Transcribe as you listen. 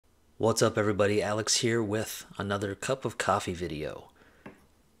What's up everybody, Alex here with another cup of coffee video.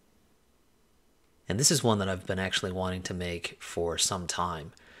 And this is one that I've been actually wanting to make for some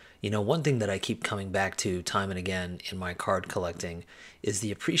time. You know, one thing that I keep coming back to time and again in my card collecting is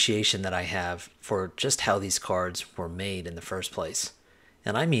the appreciation that I have for just how these cards were made in the first place.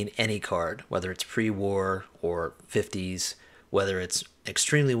 And I mean any card, whether it's pre-war or 50s, whether it's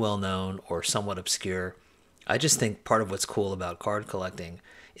extremely well known or somewhat obscure. I just think part of what's cool about card collecting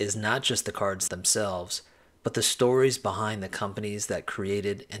is not just the cards themselves, but the stories behind the companies that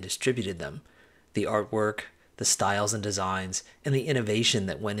created and distributed them, the artwork, the styles and designs, and the innovation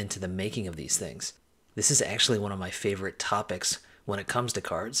that went into the making of these things. This is actually one of my favorite topics when it comes to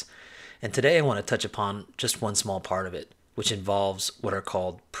cards, and today I want to touch upon just one small part of it, which involves what are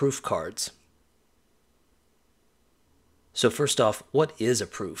called proof cards. So first off, what is a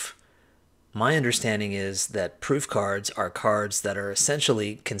proof? My understanding is that proof cards are cards that are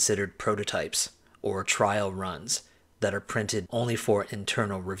essentially considered prototypes or trial runs that are printed only for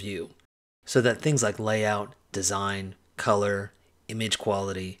internal review, so that things like layout, design, color, image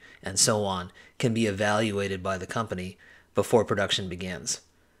quality, and so on can be evaluated by the company before production begins.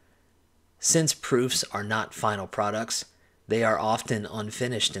 Since proofs are not final products, they are often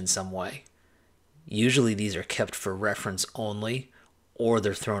unfinished in some way. Usually these are kept for reference only, or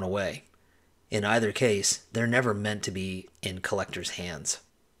they're thrown away. In either case, they're never meant to be in collectors' hands.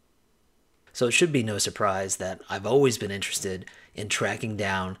 So it should be no surprise that I've always been interested in tracking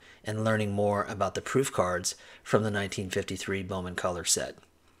down and learning more about the proof cards from the 1953 Bowman color set.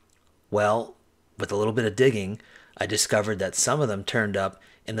 Well, with a little bit of digging, I discovered that some of them turned up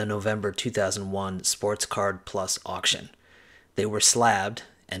in the November 2001 Sports Card Plus auction. They were slabbed,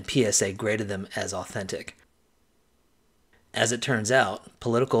 and PSA graded them as authentic. As it turns out,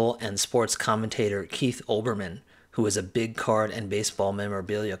 political and sports commentator Keith Olbermann, who is a big card and baseball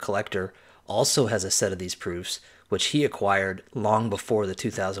memorabilia collector, also has a set of these proofs, which he acquired long before the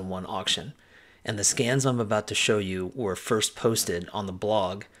 2001 auction. And the scans I'm about to show you were first posted on the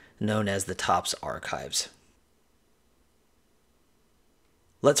blog known as the Topps Archives.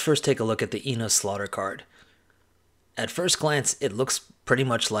 Let's first take a look at the Enos Slaughter card. At first glance, it looks pretty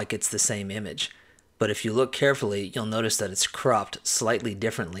much like it's the same image. But if you look carefully, you'll notice that it's cropped slightly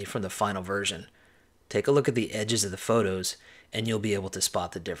differently from the final version. Take a look at the edges of the photos, and you'll be able to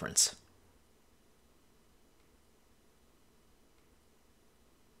spot the difference.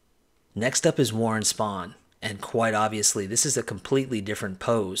 Next up is Warren Spahn, and quite obviously this is a completely different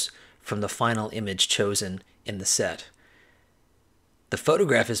pose from the final image chosen in the set. The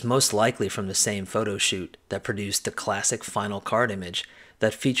photograph is most likely from the same photo shoot that produced the classic final card image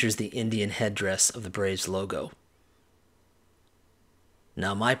that features the Indian headdress of the Braves logo.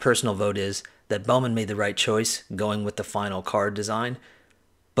 Now my personal vote is that Bowman made the right choice going with the final card design,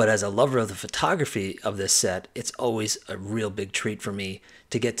 but as a lover of the photography of this set, it's always a real big treat for me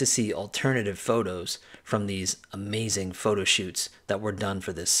to get to see alternative photos from these amazing photo shoots that were done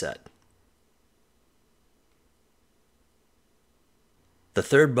for this set. The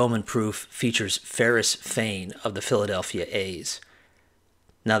third Bowman proof features Ferris Fain of the Philadelphia A's.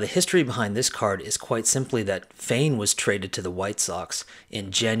 Now the history behind this card is quite simply that Fain was traded to the White Sox in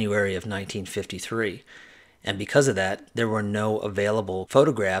January of 1953, and because of that, there were no available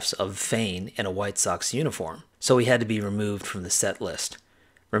photographs of Fain in a White Sox uniform, so he had to be removed from the set list.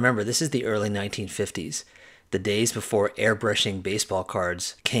 Remember, this is the early 1950s, the days before airbrushing baseball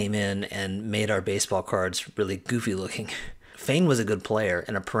cards came in and made our baseball cards really goofy looking. Fain was a good player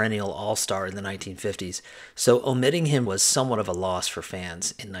and a perennial all-star in the 1950s, so omitting him was somewhat of a loss for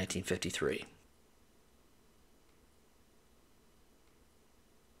fans in 1953.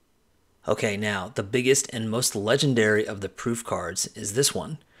 Okay, now, the biggest and most legendary of the proof cards is this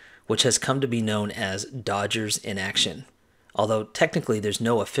one, which has come to be known as Dodgers in Action, although technically there's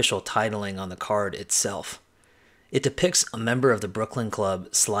no official titling on the card itself. It depicts a member of the Brooklyn club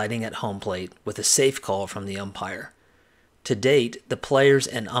sliding at home plate with a safe call from the umpire. To date, the players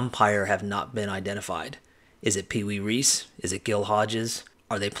and umpire have not been identified. Is it Pee Wee Reese? Is it Gil Hodges?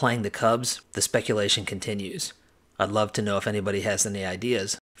 Are they playing the Cubs? The speculation continues. I'd love to know if anybody has any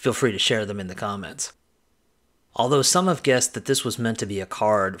ideas. Feel free to share them in the comments. Although some have guessed that this was meant to be a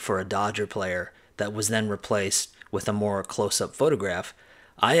card for a Dodger player that was then replaced with a more close-up photograph,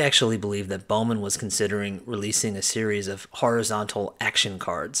 I actually believe that Bowman was considering releasing a series of horizontal action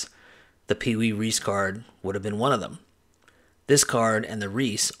cards. The Pee Wee Reese card would have been one of them. This card and the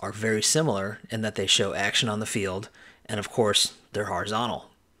Reese are very similar in that they show action on the field, and of course, they're horizontal.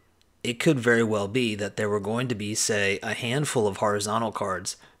 It could very well be that there were going to be, say, a handful of horizontal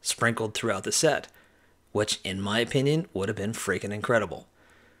cards sprinkled throughout the set, which, in my opinion, would have been freaking incredible.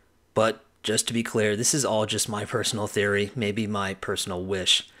 But just to be clear, this is all just my personal theory, maybe my personal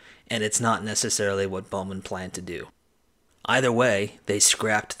wish, and it's not necessarily what Bowman planned to do. Either way, they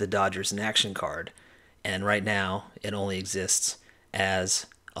scrapped the Dodgers in action card, and right now it only exists as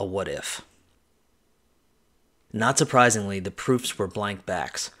a what if. Not surprisingly, the proofs were blank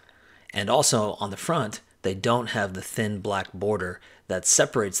backs, and also on the front, they don't have the thin black border that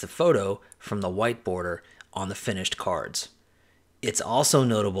separates the photo from the white border on the finished cards. It's also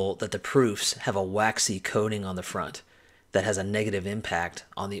notable that the proofs have a waxy coating on the front that has a negative impact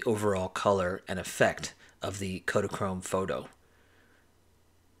on the overall color and effect of the Kodachrome photo.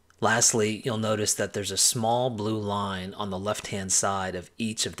 Lastly, you'll notice that there's a small blue line on the left-hand side of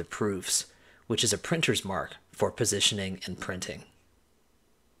each of the proofs, which is a printer's mark for positioning and printing.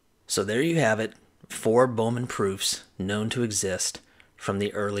 So there you have it, 4 Bowman proofs known to exist from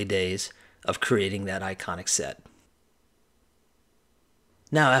the early days of creating that iconic set.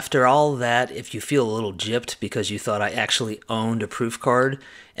 Now, after all that, if you feel a little gypped because you thought I actually owned a proof card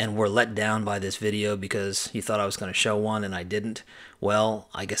and were let down by this video because you thought I was going to show one and I didn't, well,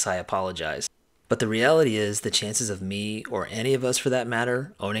 I guess I apologize. But the reality is the chances of me, or any of us for that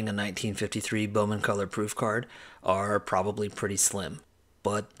matter, owning a 1953 Bowman Color proof card are probably pretty slim.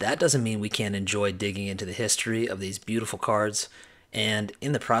 But that doesn't mean we can't enjoy digging into the history of these beautiful cards and,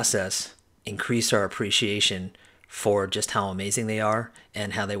 in the process, increase our appreciation for just how amazing they are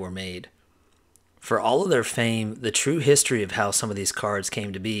and how they were made. For all of their fame, the true history of how some of these cards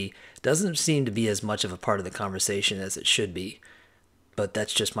came to be doesn't seem to be as much of a part of the conversation as it should be. But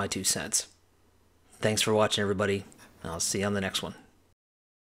that's just my 2 cents. Thanks for watching, everybody. I'll see you on the next one.